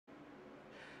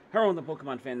Hello, the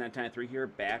Pokemon fan 993 here,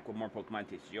 back with more Pokemon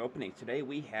TCG openings. Today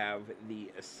we have the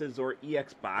Scizor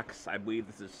EX box. I believe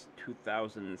this is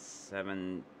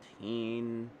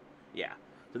 2017. Yeah.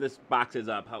 So this box is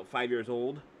about 5 years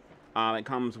old. It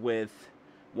comes with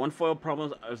one foil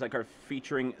promo, it's like our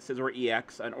featuring Scizor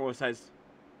EX, an oversized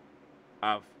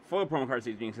foil promo card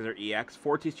featuring Scizor EX,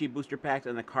 4 TCG booster packs,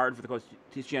 and the card for the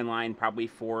TCG Online, probably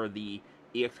for the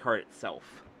EX card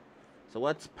itself. So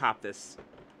let's pop this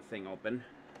thing open.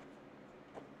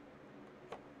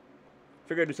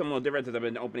 Figured I'd do something a little different since I've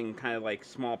been opening kind of like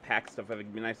small pack stuff.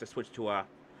 It'd be nice to switch to a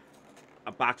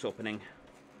box opening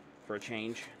for a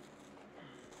change.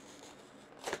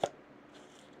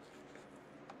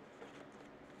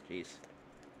 Jeez.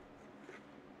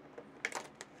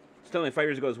 Still, only 5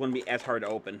 years ago, this wouldn't be as hard to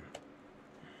open.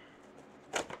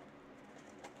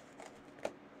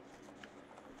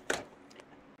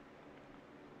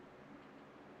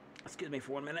 Excuse me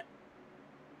for 1 minute.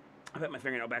 I put my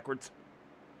fingernail backwards.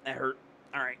 That hurt.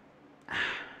 Alright.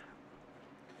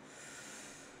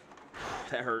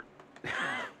 That hurt.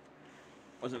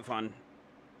 Wasn't fun.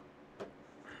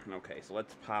 Okay, so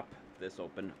let's pop this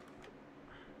open.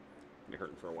 Been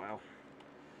hurting for a while.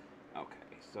 Okay,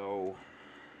 so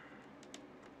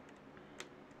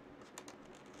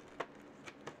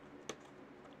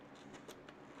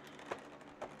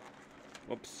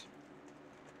whoops.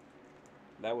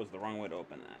 That was the wrong way to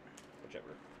open that.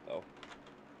 Whichever, though.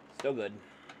 Still good.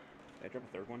 Did I drop a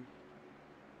third one?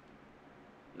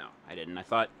 No, I didn't. I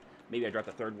thought maybe I dropped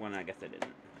the third one, and I guess I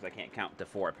didn't. Because I can't count to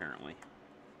 4, apparently.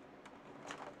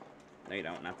 No, you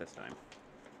don't. Not this time.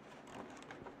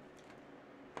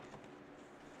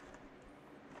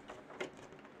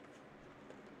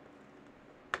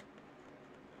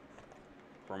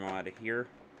 Promo out of here.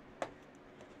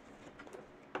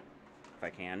 If I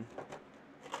can.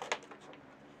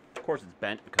 Of course it's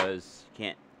bent, because you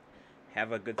can't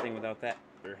have a good thing without that.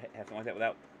 Or have something like that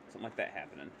without something like that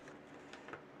happening.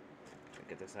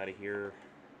 Get this out of here.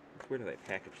 Where do they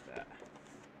package that?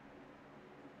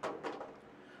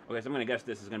 Okay, so I'm going to guess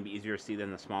this is going to be easier to see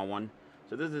than the small one.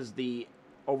 So this is the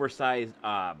oversized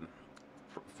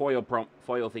foil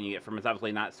thing you get from it. It's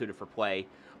obviously not suited for play.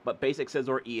 But basic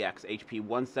Scizor EX, HP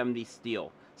 170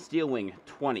 Steel. Steel Wing,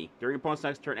 20. During your opponent's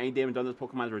next turn, any damage done to this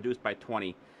Pokemon is reduced by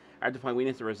 20. After applying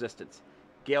weakness or resistance.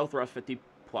 Gale Thrust 50+.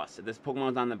 If this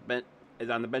Pokemon is on the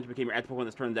bench, became your active Pokemon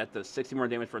this turn, that does 60 more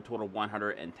damage for a total of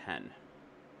 110.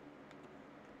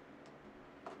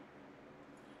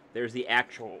 There's the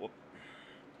actual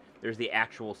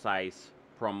size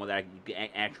promo that can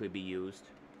actually be used.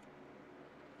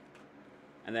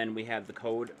 And then we have the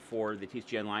code for the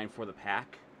TCG Online for the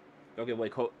pack. Don't give away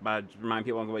code, but remind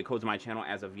people don't give away codes on my channel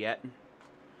as of yet.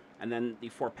 And then the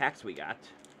 4 packs we got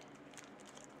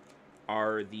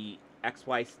are the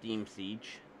XY Steam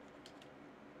Siege,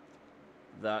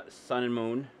 the Sun and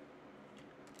Moon,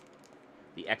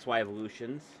 the XY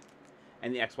Evolutions,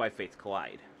 and the XY Fates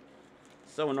Collide.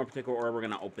 So in no particular order, we're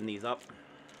going to open these up.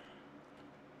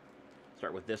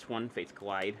 Start with this one, Fates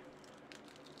Collide.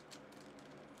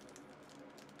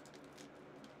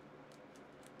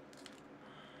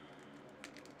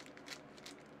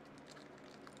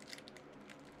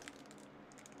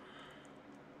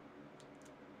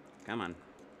 Come on.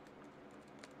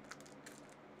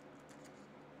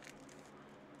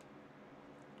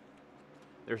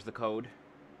 There's the code.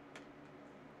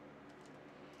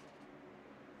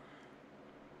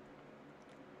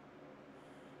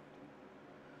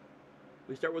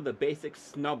 We start with the basic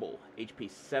Snubble,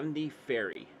 HP 70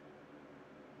 Fairy.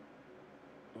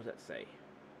 What does that say?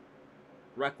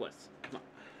 Reckless. Come on.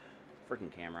 Freaking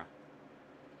camera.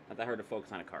 Not that hard to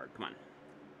focus on a card. Come on.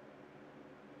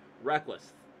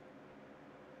 Reckless.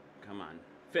 Come on.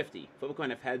 50. Flip a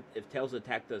coin if Tails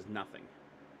attack does nothing.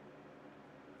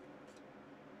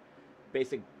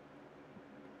 Basic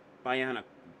Bionic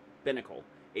Binnacle.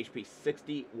 HP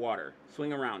 60 Water.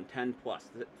 Swing around 10+.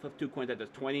 Flip 2 coins that does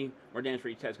 20 more damage for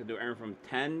each test. Can do everything from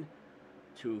 10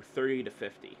 to 30 to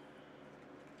 50.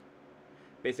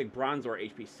 Basic Bronzor.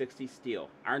 HP 60 Steel.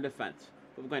 Iron Defense.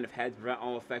 Flip a coin of heads. Prevent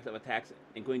all effects of attacks,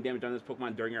 including damage on this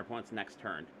Pokemon during your opponent's next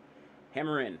turn.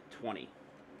 Hammer in 20.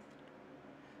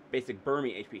 Basic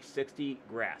Burmy. HP 60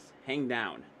 Grass. Hang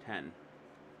down 10.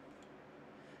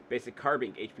 Basic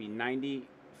Carbink, HP 90,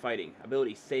 Fighting.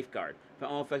 Ability, Safeguard. For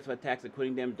all effects of attacks,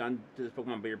 including damage done to this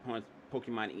Pokemon by your opponent's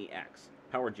Pokemon EX.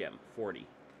 Power Gem, 40.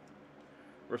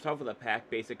 First off of the pack,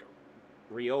 Basic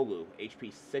Riolu,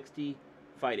 HP 60,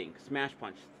 Fighting. Smash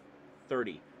Punch,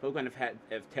 30. Pokemon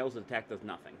if Tails' attack does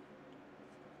nothing.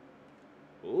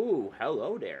 Ooh,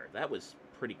 hello there. That was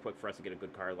pretty quick for us to get a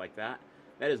good card like that.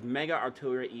 That is Mega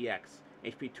Artillery EX,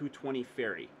 HP 220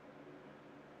 Fairy.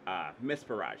 Mist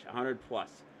Barrage, 100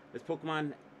 plus. This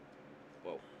Pokemon,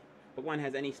 whoa, Pokemon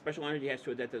has any special energy attached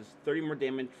to it that does 30 more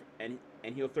damage and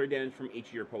heal 30 damage from each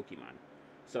of your Pokemon.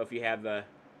 So if you have the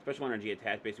special energy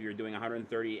attached, basically you're doing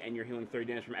 130 and you're healing 30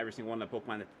 damage from every single one of the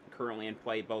Pokemon that's currently in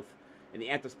play, both in the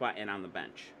active spot and on the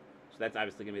bench. So that's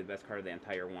obviously going to be the best card of the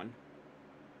entire one.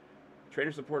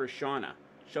 Trainer Supporter Shauna.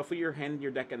 Shuffle your hand in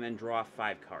your deck and then draw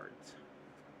 5 cards.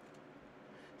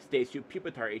 Stage 2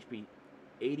 Pupitar, HP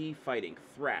 80 Fighting.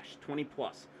 Thrash, 20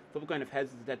 plus. Flip a coin. If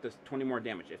heads, that does 20 more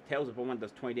damage. If tails, if Pokemon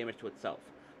does 20 damage to itself.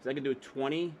 So I can do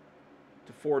 20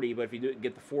 to 40, but if you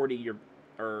get the 40,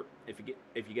 if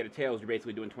you get a tails, you're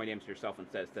basically doing 20 damage to yourself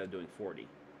instead of doing 40.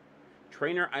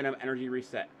 Trainer Item Energy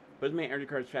Reset. Put as many energy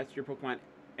cards fast to your Pokemon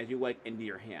as you like into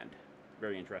your hand.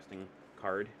 Very interesting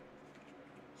card.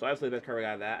 So obviously the best card we got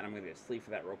out of that, and I'm going to get a sleeve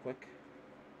for that real quick,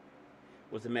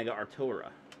 was the Mega Artillery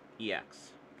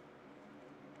EX.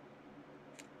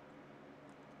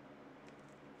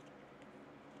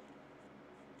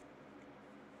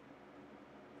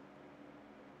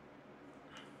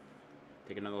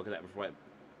 Take another look at that before I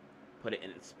put it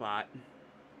in its spot.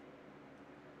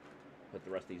 Put the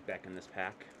rest of these back in this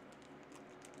pack.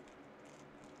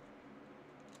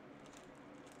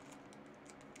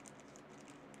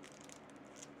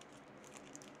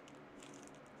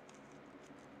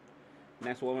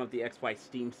 Next, we'll open up the XY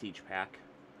Steam Siege pack.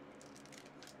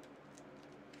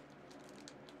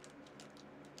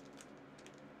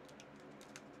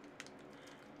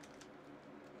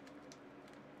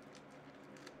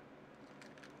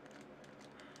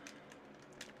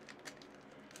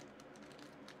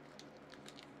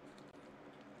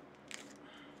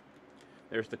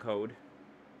 There's the code.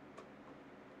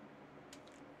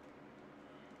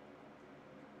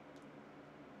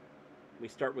 We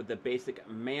start with the basic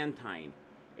Mantine,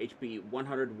 HP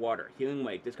 100 Water. Healing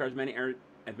Wave. Discard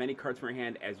as many cards from your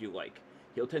hand as you like.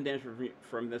 Heal 10 damage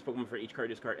from this Pokemon for each card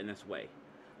you discard in this way.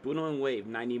 Dwindling Wave,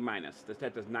 90 minus. This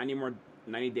stat does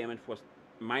 90 damage plus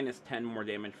minus 10 more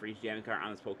damage for each damage card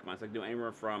on this Pokemon. So I can do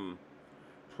anywhere from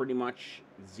pretty much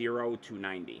 0 to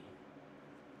 90.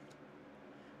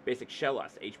 Basic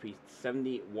Shellos, HP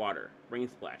 70 Water. Rain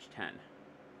Splash, 10.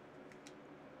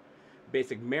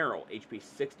 Basic Meryl, HP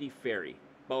 60 Fairy.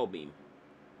 Bubble Beam,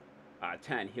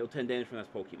 10. Heal 10 damage from this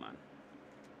Pokemon.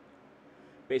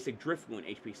 Basic Drifloon,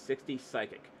 HP 60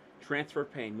 Psychic. Transfer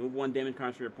Pain. Move 1 damage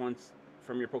card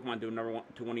from your Pokemon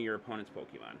to one of your opponent's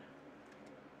Pokemon.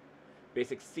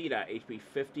 Basic Sita, HP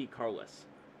 50 Carless.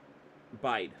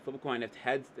 Bide. Flip a coin. If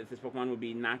heads, if this Pokemon would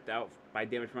be knocked out by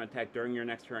damage from an attack during your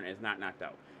next turn, it is not knocked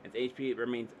out. Its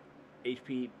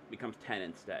HP becomes 10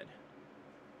 instead.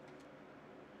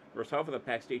 Resolve for the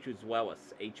pack, stage 2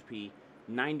 Zweilous, HP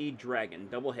 90 Dragon,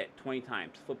 double hit 20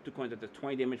 times. Flip 2 coins that does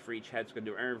 20 damage for each head, so it's going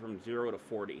to do energy from 0 to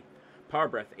 40. Power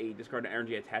Breath, 8, discard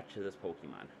energy attached to this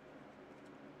Pokemon.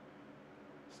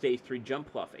 Stage 3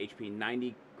 Jumpluff, HP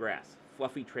 90 Grass,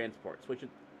 Fluffy Transport. Switch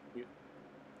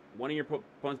one of your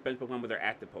opponent's bench Pokemon with their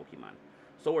active Pokemon.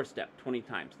 Solar Step, 20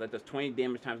 times. So that does 20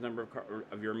 damage times the number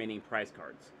of your remaining prize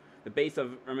cards. The base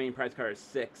of remaining prize card is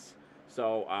 6.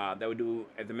 So that would do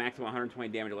at the maximum 120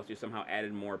 damage unless you somehow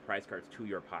added more prize cards to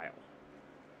your pile.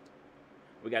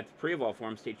 We got the pre-evolve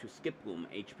form, stage 2 Skiploom,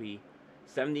 HP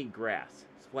 70 Grass,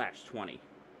 Splash 20.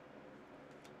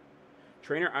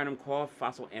 Trainer Item Claw,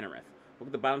 Fossil Anorith. Look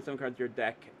at the bottom 7 cards of your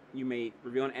deck. You may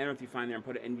reveal an Anorith you find there and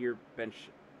put it into your bench.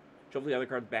 Shuffle the other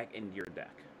cards back into your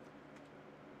deck.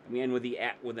 And we end with the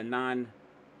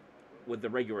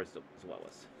regular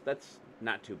Zweilous. That's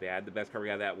not too bad. The best card we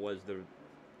got of that was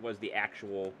the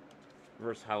actual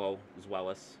reverse hollow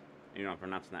Zweilous. You know I'm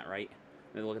pronouncing that right.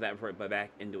 Then look at that before it put back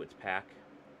into its pack.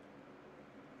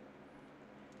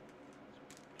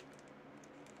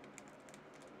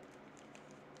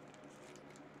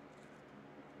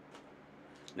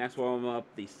 Next we'll open up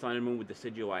the Sun and Moon with the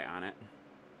Decidueye on it.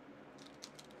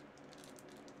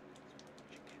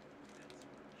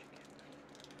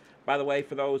 By the way,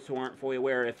 for those who aren't fully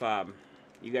aware, if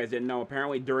you guys didn't know,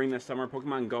 apparently during the summer,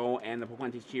 Pokemon Go and the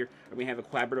Pokemon TCG are going to have a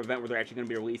collaborative event where they're actually going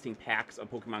to be releasing packs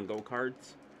of Pokemon Go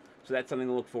cards. So that's something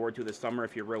to look forward to this summer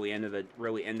if you're really into the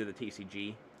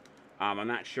TCG. I'm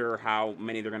not sure how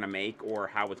many they're going to make or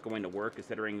how it's going to work,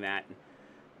 considering that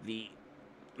the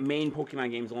main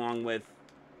Pokemon games, along with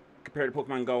compared to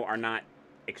Pokemon Go, are not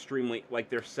extremely, like,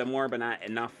 they're similar, but not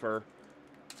enough for,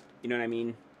 you know what I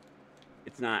mean?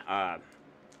 It's not,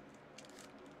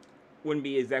 wouldn't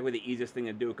be exactly the easiest thing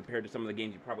to do compared to some of the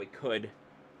games you probably could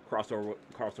cross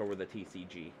over the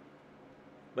TCG.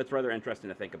 But it's rather interesting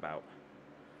to think about.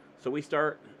 So we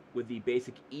start with the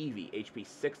basic Eevee, HP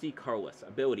 60 Carless,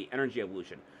 ability, Energy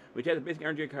Evolution. Which has a basic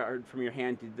energy card from your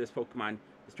hand to this Pokemon.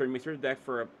 This turn, you may search the deck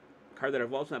for card that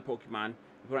evolves from that Pokemon,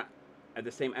 you put it at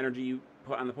the same energy you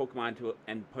put on the Pokemon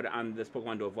and put it on this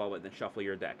Pokemon to evolve it, then shuffle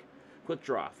your deck. Quick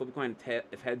draw. Flip a coin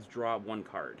if heads, draw 1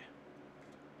 card.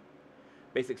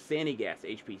 Basic Sandy Gas,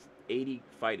 HP 80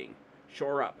 Fighting.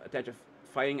 Shore Up. Attach a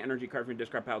fighting energy card from your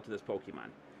discard pile to this Pokemon.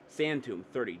 Sand Tomb,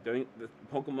 30. The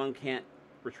Pokemon can't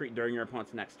retreat during your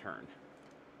opponent's next turn.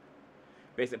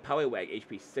 Basic Poliwag,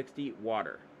 HP 60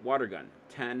 Water. Water Gun,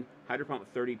 10. Hydro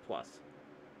Pump, 30 plus.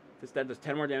 This stat does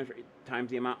 10 more damage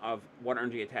times the amount of water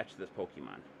energy attached to this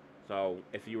Pokemon. So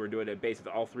if you were doing a base of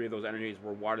all 3 of those energies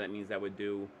were water, that means that would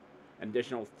do an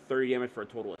additional 30 damage for a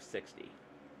total of 60.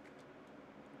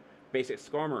 Basic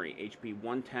Skarmory, HP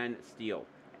 110 Steel.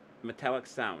 Metallic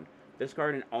Sound.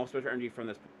 Discard an all special energy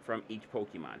from each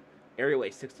Pokemon. Area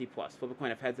weight 60 plus. Flip a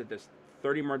coin if heads, it does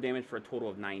 30 more damage for a total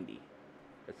of 90.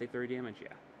 Let's say 30 damage,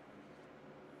 yeah.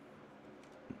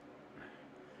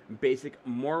 Basic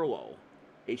Morlo,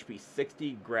 HP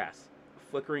 60 Grass.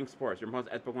 Flickering Spores. Your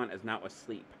opponent's Pokemon is now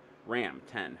asleep. Ram,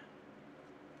 10.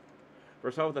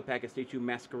 First off with the pack is Stage 2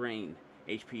 Masquerain,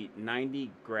 HP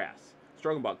 90 Grass.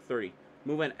 Struggle Bug, 30.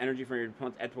 Move an energy from your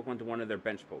opponent's Pokemon to one of their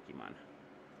bench Pokemon.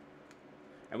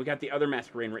 And we got the other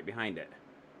Masquerain right behind it.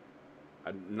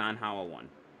 A non-hollow one.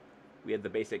 We had the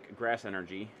basic Grass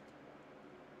Energy.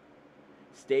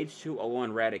 Stage 2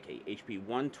 Alolan Raticate, HP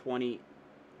 120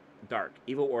 Dark.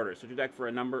 Evil Order. Search your deck for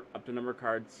a number up to number of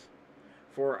cards.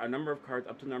 For a number of cards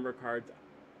up to number of cards.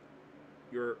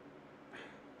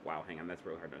 Wow, hang on, that's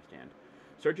really hard to understand.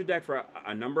 Search your deck for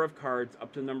a number of cards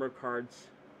up to the number of cards.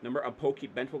 Number of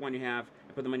bench Pokemon you have,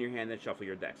 and put them in your hand, then shuffle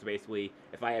your deck. So basically,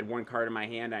 if I had 1 card in my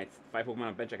hand, I had 5 Pokemon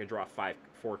on bench, I could draw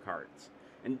 4 cards.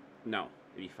 And no,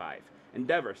 it'd be 5.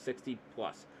 Endeavor, 60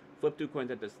 plus. Flip 2 coins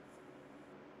at this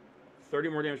 30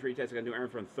 more damage for each test. I can do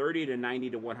everything from 30 to 90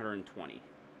 to 120.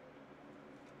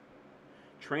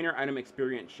 Trainer item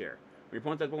experience share. When your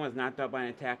opponent's Pokemon is knocked out by an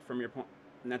attack from your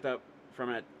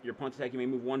your opponent's attack, you may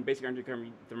move 1 basic energy card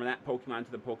from that Pokemon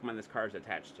to the Pokemon this card is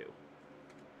attached to.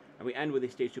 And we end with a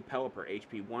Stage 2 Pelipper,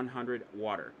 HP 100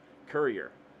 Water.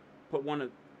 Courier. Put one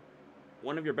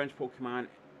of your bench Pokemon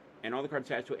and all the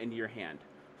cards attached to it into your hand.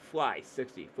 Fly,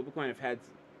 60. Flip a coin if heads.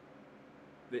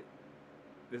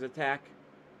 This attack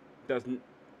does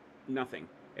nothing.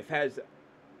 If heads,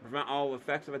 prevent all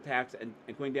effects of attacks and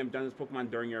including damage done to this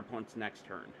Pokemon during your opponent's next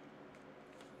turn.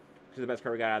 So the best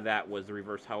card we got out of that was the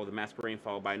reverse hollow, the Masquerain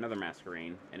followed by another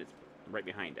Masquerain, and it's right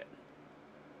behind it.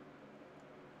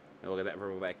 And look at that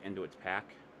verbal back into its pack.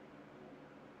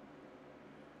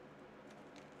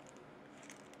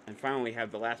 And finally, we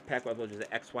have the last pack, which is the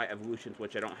XY Evolutions,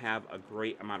 which I don't have a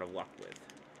great amount of luck with.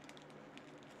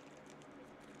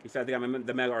 Besides, I got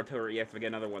the Mega Artillery EX, if I get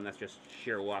another one, that's just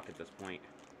sheer luck at this point.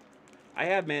 I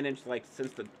have managed, like,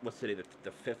 since the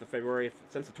 5th of February,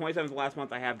 since the 27th of last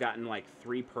month, I have gotten, like,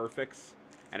 3 perfects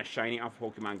and a shiny off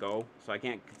of Pokemon Go, so I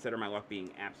can't consider my luck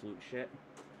being absolute shit,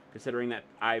 considering that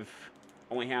I've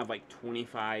only have, like,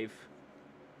 25,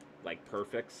 like,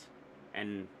 perfects,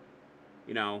 and,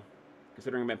 you know,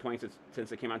 considering I've been playing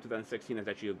since it came out in 2016, there's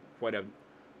actually quite a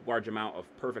large amount of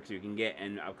perfects you can get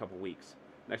in a couple weeks.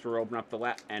 Next, we're open up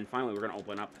and finally, we're going to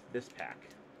open up this pack,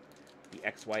 the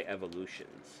XY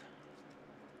Evolutions.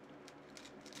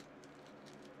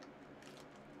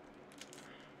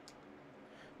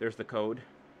 There's the code.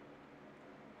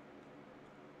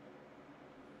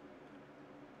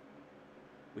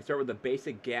 We start with the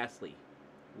basic Ghastly,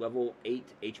 level 8,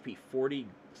 HP 40,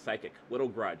 Psychic, Little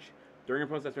Grudge. During your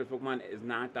opponent's turn, Pokemon is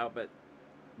knocked out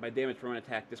by damage from an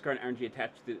attack. Discard an energy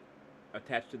attached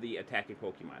to the attacking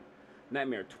Pokemon.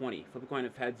 Nightmare, 20. Flip a coin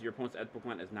if heads, your opponent's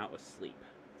Pokemon is now asleep.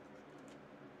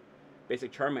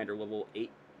 Basic Charmander, level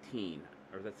 18,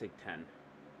 or let's say 10.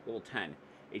 Level 10,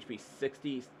 HP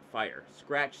 60, Fire.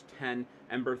 Scratch, 10,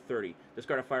 Ember, 30.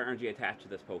 Discard a fire energy attached to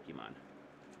this Pokemon.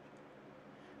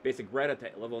 Basic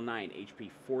Rattata, level 9,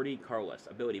 HP 40, Carless.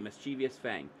 Ability, Mischievous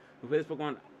Fang. When you play this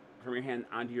Pokemon from your hand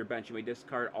onto your bench, you may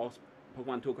discard all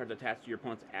Pokemon tool cards attached to your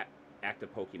opponent's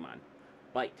active Pokemon.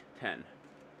 Bite, 10.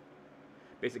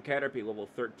 Basic Caterpie, level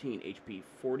 13, HP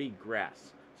 40,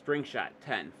 Grass. String Shot,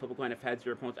 10. Flip a coin if heads,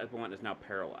 your opponent's Pokemon is now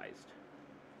paralyzed.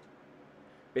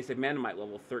 Basic Magnemite,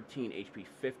 level 13, HP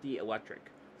 50,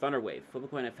 Electric. Thunder Wave. Flip a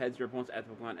coin if heads, your opponent's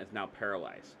Pokemon is now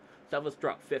paralyzed.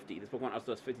 Self-Destruct, 50. This Pokemon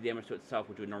also does 50 damage to itself,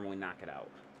 which would normally knock it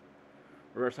out.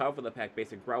 Reverse Hollow for the pack,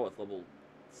 basic Growlithe, level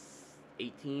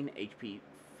 18, HP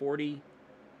 40,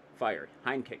 Fire.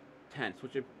 Hind Kick, 10.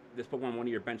 Switch this Pokemon one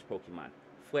of your bench Pokemon.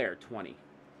 Flare, 20.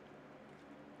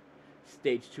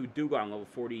 Stage 2 Dugong, level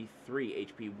 43,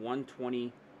 HP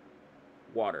 120,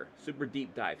 Water. Super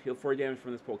Deep Dive. Heal 40 damage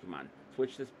from this Pokemon.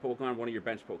 Switch this Pokemon one of your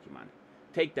bench Pokemon.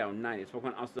 Takedown 90. This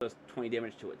Pokemon also does 20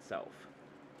 damage to itself.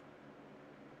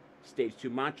 Stage 2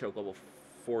 Machoke, level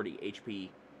 40 HP,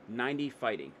 90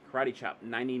 fighting. Karate Chop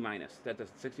 90 minus. That does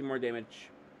 60 more damage,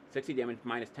 60 damage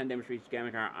minus 10 damage for each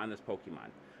Gamagar on this Pokemon.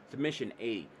 Submission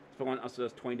 80. This Pokemon also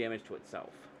does 20 damage to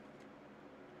itself.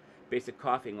 Basic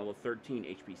Coughing, level 13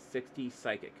 HP, 60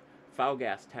 Psychic. Foul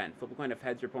Gas 10. Flip a coin. If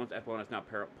heads, your opponent's Pokemon is now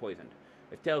poisoned.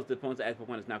 If tails, the opponent's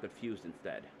Pokemon is now confused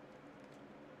instead.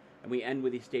 And we end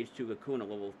with the Stage 2 Kakuna,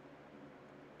 level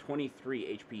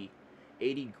 23 HP,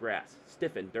 80 Grass.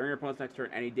 Stiffen. During your opponent's next turn,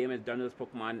 any damage done to this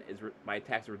Pokemon by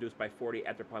attacks is reduced by 40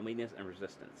 after applying weakness and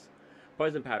resistance.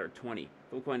 Poison Powder, 20.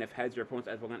 Flip a coin. If heads, your opponent's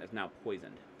Pokemon is now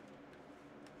poisoned.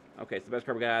 Okay, so the best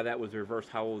card we got out of that was Reverse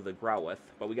Howl of the Growlithe.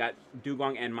 But we got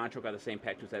Dugong and Machoke got the same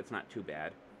pack too, so that's not too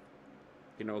bad.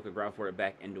 You know, look at Growlithe for it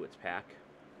back into its pack.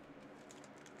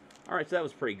 Alright, so that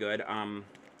was pretty good.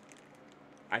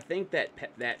 I think that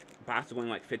box is going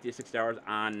like $50 to $60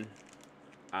 on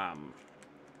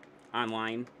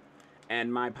online,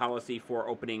 and my policy for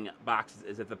opening boxes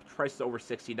is if the price is over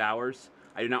 $60,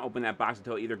 I do not open that box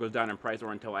until it either goes down in price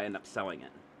or until I end up selling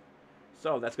it.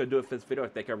 So that's going to do it for this video. I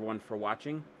thank everyone for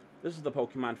watching. This is the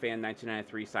Pokemon Fan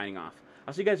 1993 signing off.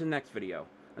 I'll see you guys in the next video.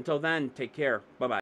 Until then, take care. Bye-bye.